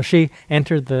 so she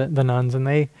entered the nuns, and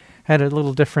they had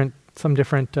some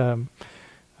different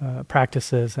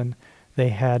practices, and they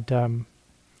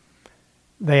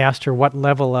asked her what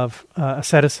level of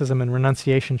asceticism and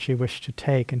renunciation she wished to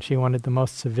take, and she wanted the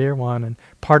most severe one. And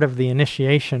part of the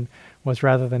initiation was,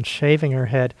 rather than shaving her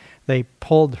head, they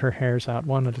pulled her hairs out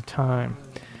one at a time.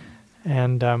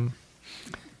 And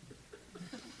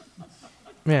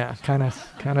kind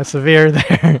of severe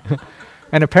there.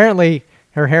 And apparently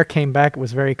her hair came back. It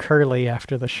was very curly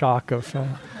after the shock of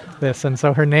this, and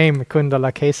so her name,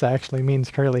 Kundalakesa, actually means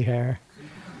curly hair.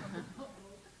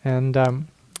 And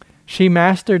she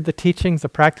mastered the teachings, the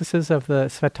practices of the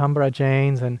Svetambara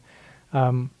Jains, and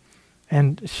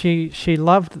she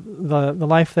loved the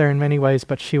life there in many ways,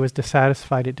 but she was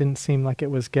dissatisfied. It didn't seem like it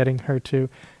was getting her to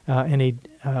any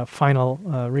final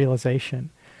realization.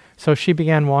 So she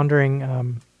began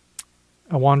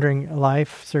a wandering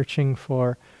life, searching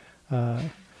for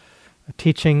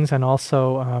teachings, and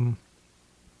also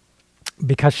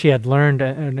because she had learned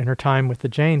in her time with the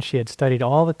Jains, she had studied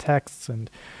all the texts and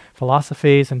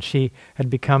philosophies, and she had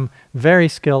become very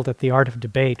skilled at the art of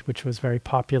debate, which was very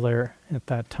popular at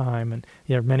that time. And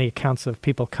there are many accounts of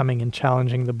people coming and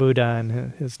challenging the Buddha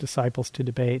and his disciples to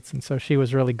debates, and so she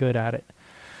was really good at it.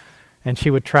 And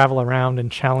she would travel around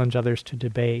and challenge others to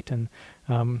debate. And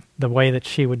the way that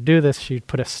she would do this, she'd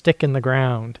put a stick in the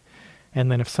ground,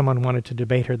 and then if someone wanted to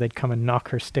debate her, they'd come and knock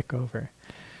her stick over.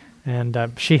 And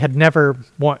she had never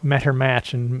met her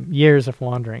match in years of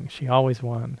wandering. She always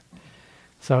won.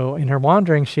 So in her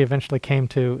wandering, she eventually came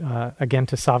to, again,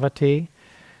 to Savatthi,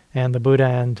 and the Buddha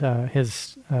and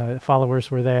his followers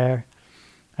were there.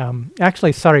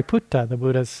 Actually, Sariputta, the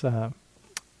Buddha's,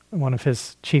 one of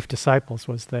his chief disciples,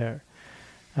 was there,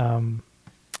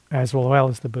 as well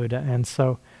as the Buddha. And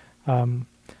so Bada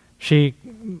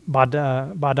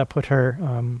put her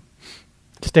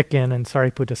stick in, and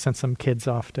Sariputta sent some kids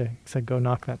off to, said, go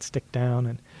knock that stick down.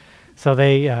 And so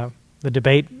the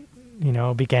debate,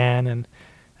 began, and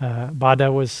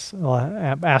Bada was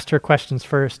asked her questions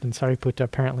first, and Sariputta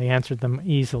apparently answered them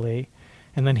easily,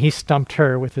 and then he stumped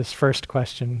her with his first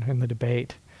question in the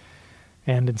debate.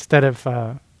 And instead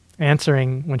of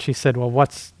answering when she said, "Well,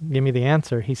 give me the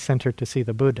answer," he sent her to see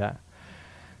the Buddha.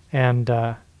 And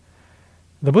the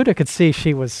Buddha could see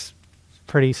she was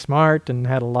pretty smart and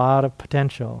had a lot of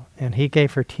potential, and he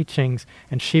gave her teachings,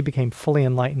 and she became fully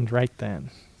enlightened right then.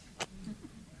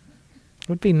 It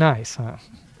would be nice, huh?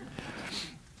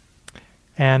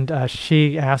 And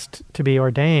she asked to be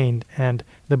ordained, and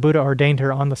the Buddha ordained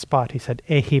her on the spot. He said,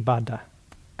 "Ehi Bada,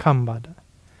 come Bada."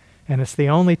 And it's the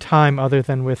only time, other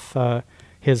than with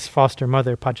his foster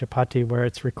mother, Pajapati, where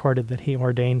it's recorded that he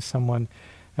ordained someone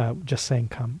just saying,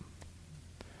 "Come."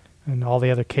 In all the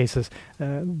other cases,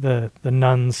 the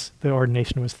nuns, the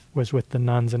ordination was with the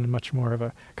nuns, and much more of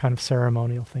a kind of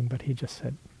ceremonial thing, but he just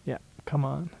said, "Yeah, come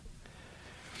on."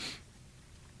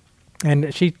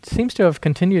 And she seems to have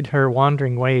continued her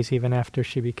wandering ways even after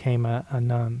she became a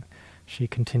nun. She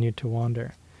continued to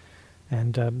wander.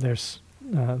 And that's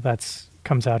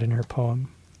comes out in her poem.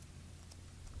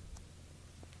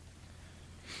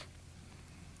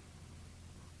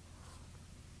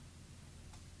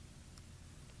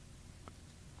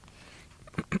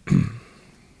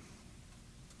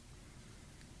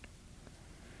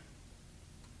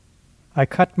 I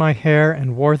cut my hair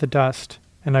and wore the dust,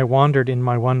 and I wandered in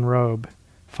my one robe,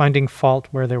 finding fault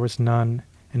where there was none,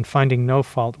 and finding no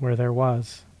fault where there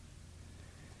was.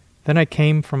 Then I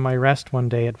came from my rest one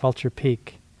day at Vulture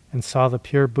Peak, and saw the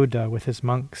pure Buddha with his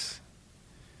monks.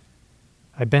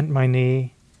 I bent my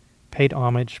knee, paid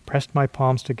homage, pressed my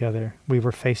palms together. We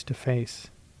were face to face.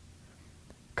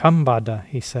 "Come, Bada,"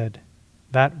 he said.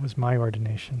 That was my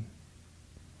ordination.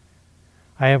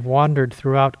 I have wandered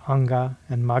throughout Anga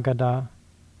and Magadha,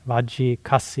 Vaji,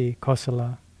 Kasi,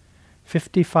 Kosala,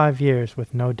 55 years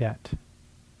with no debt.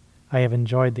 I have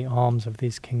enjoyed the alms of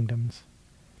these kingdoms.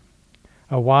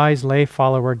 A wise lay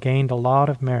follower gained a lot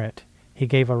of merit. He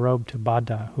gave a robe to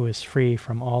Bada, who is free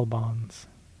from all bonds.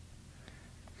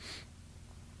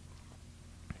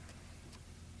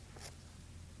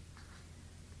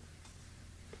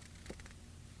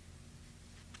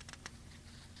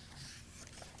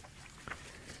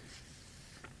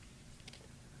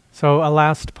 So a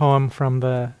last poem from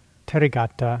the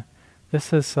Therigatha.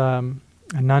 This is a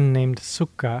nun named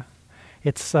Sukha.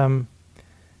 It's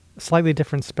slightly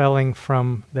different spelling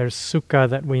from there's Sukha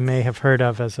that we may have heard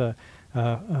of as a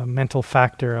mental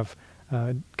factor of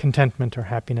contentment or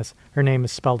happiness. Her name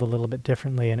is spelled a little bit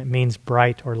differently, and it means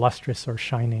bright or lustrous or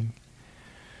shining.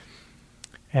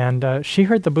 And she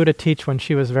heard the Buddha teach when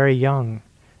she was very young,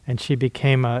 and she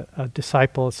became a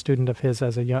disciple, a student of his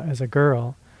as a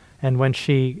girl. And when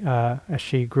as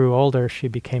she grew older, she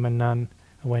became a nun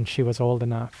when she was old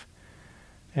enough.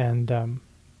 And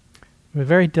was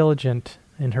very diligent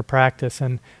in her practice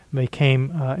and became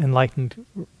enlightened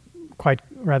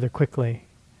rather quickly.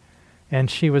 And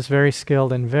she was very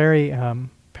skilled and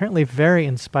apparently very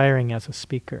inspiring as a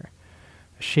speaker.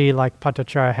 She, like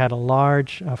Patachara, had a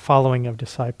large following of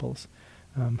disciples.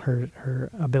 Her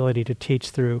ability to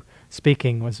teach through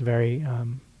speaking was very,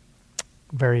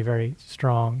 very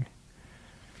strong.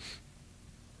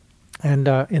 And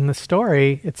in the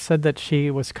story, it's said that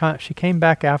she came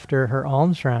back after her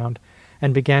alms round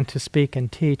and began to speak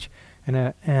and teach,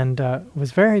 and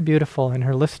was very beautiful. And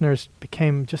her listeners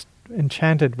became just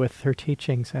enchanted with her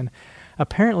teachings. And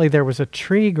apparently, there was a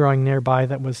tree growing nearby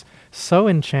that was so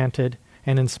enchanted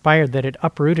and inspired that it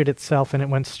uprooted itself and it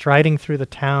went striding through the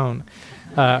town,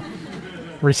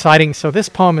 reciting. So this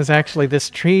poem is actually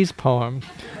this tree's poem,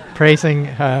 praising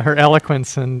her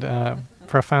eloquence and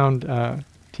profound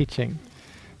teaching.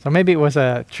 So maybe it was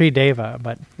a tree deva,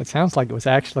 but it sounds like it was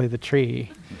actually the tree.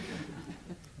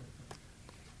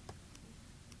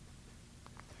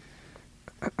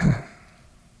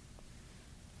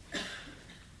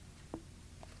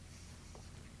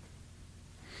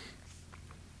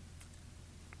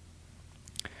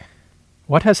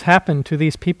 What has happened to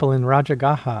these people in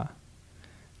Rajagaha?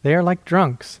 They are like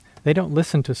drunks. They don't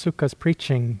listen to Sukha's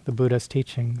preaching, the Buddha's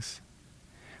teachings.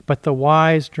 But the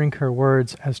wise drink her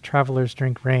words as travelers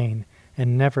drink rain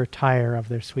and never tire of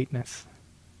their sweetness.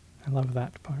 I love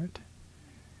that part.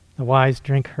 The wise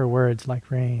drink her words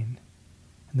like rain,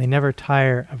 and they never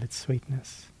tire of its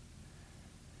sweetness.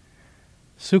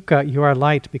 Sukha, you are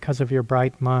light because of your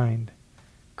bright mind.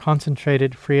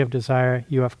 Concentrated, free of desire,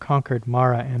 you have conquered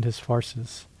Mara and his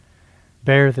forces.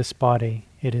 Bear this body,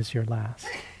 it is your last.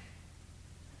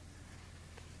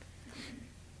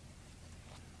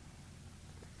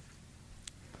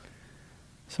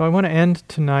 So I want to end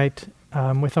tonight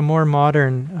with a more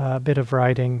modern bit of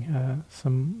writing,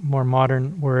 some more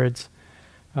modern words.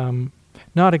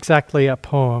 Not exactly a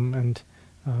poem,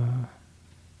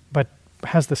 but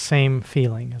has the same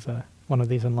feeling as one of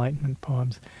these Enlightenment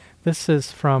poems. This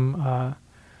is from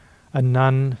a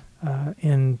nun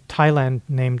in Thailand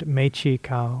named Mechi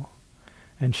Kao,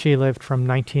 and she lived from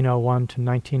 1901 to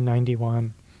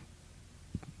 1991.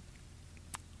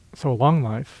 So a long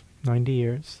life, 90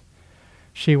 years.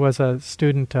 She was a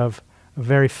student of two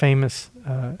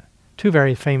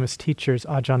very famous teachers,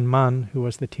 Ajahn Mun, who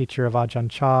was the teacher of Ajahn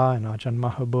Chah and Ajahn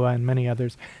Mahabua and many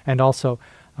others, and also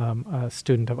a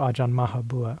student of Ajahn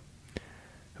Mahabua,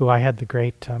 who I had the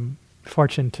great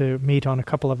fortune to meet on a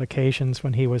couple of occasions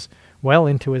when he was well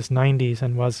into his 90s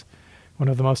and was one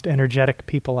of the most energetic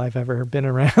people I've ever been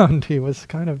around. He was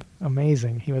kind of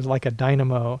amazing. He was like a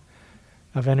dynamo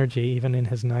of energy even in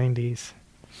his 90s.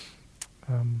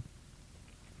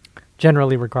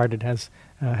 Generally regarded as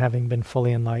having been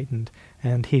fully enlightened,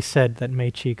 and he said that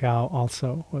Mechi Gao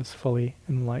also was fully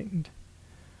enlightened.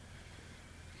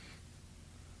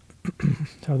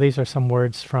 So these are some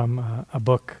words from a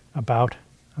book about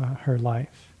her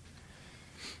life.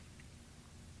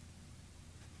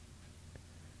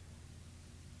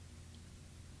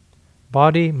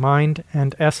 Body, mind,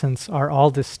 and essence are all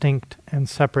distinct and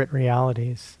separate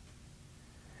realities.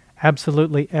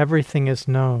 Absolutely everything is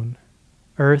known: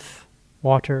 earth,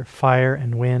 water, fire,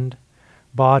 and wind,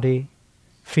 body,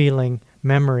 feeling,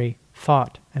 memory,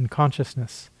 thought, and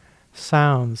consciousness,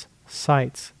 sounds,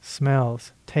 sights,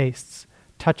 smells, tastes,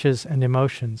 touches, and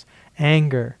emotions,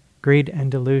 anger, greed, and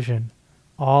delusion,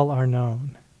 all are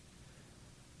known.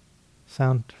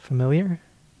 Sound familiar?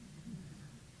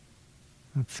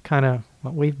 That's kind of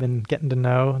what we've been getting to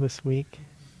know this week.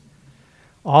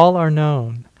 All are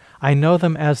known. I know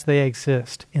them as they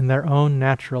exist in their own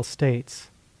natural states.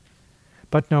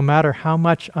 But no matter how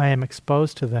much I am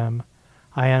exposed to them,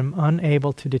 I am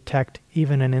unable to detect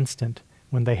even an instant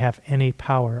when they have any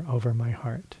power over my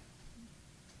heart.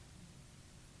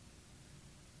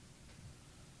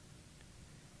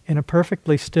 In a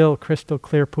perfectly still, crystal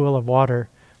clear pool of water,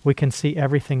 we can see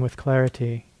everything with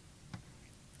clarity.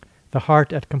 The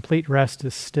heart at complete rest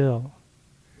is still.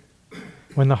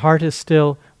 When the heart is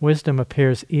still, wisdom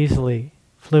appears easily,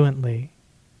 fluently.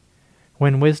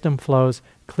 When wisdom flows,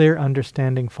 clear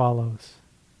understanding follows.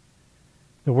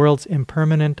 The world's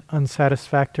impermanent,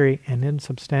 unsatisfactory, and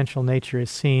insubstantial nature is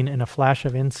seen in a flash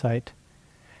of insight,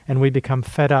 and we become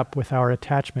fed up with our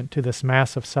attachment to this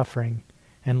mass of suffering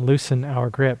and loosen our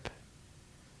grip.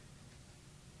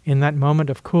 In that moment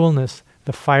of coolness,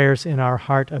 the fires in our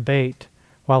heart abate,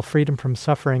 while freedom from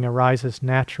suffering arises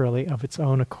naturally of its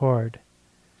own accord.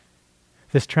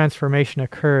 This transformation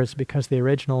occurs because the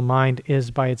original mind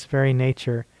is, by its very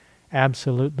nature,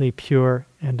 absolutely pure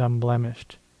and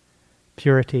unblemished.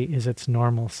 Purity is its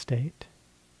normal state.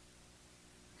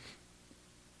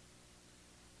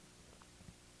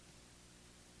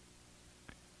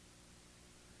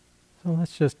 So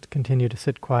let's just continue to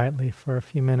sit quietly for a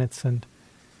few minutes and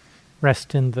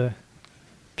rest in the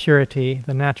purity,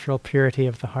 the natural purity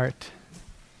of the heart.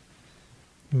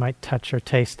 You might touch or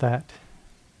taste that.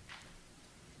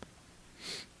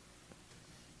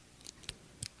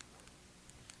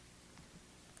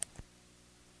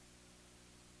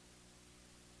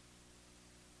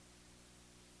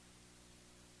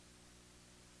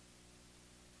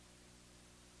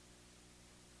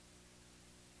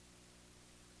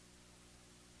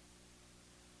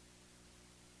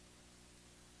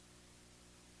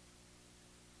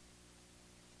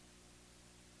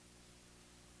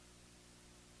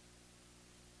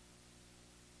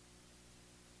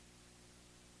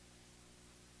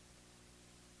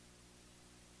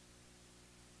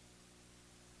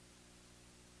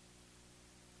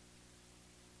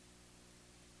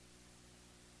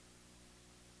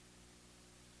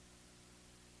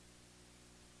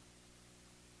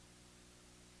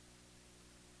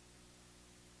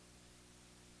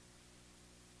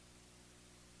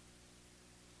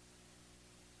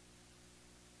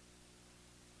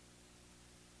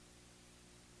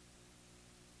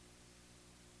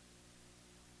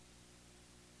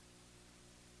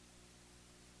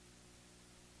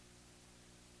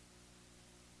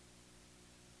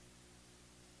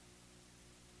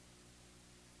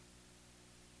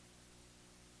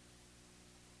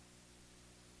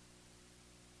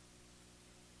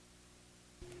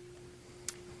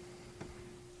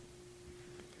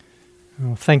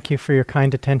 Well, thank you for your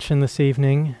kind attention this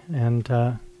evening, and we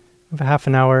have a half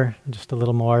an hour, just a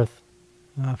little more,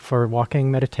 for walking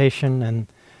meditation, and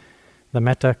the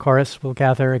Metta chorus will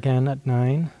gather again at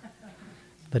 9.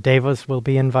 The Devas will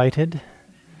be invited,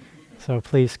 so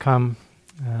please come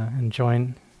and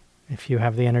join if you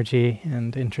have the energy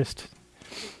and interest.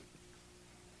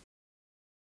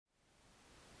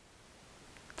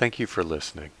 Thank you for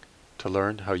listening. To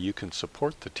learn how you can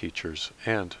support the teachers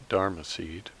and Dharma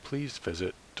Seed, please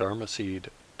visit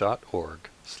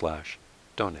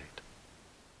dharmaseed.org/donate.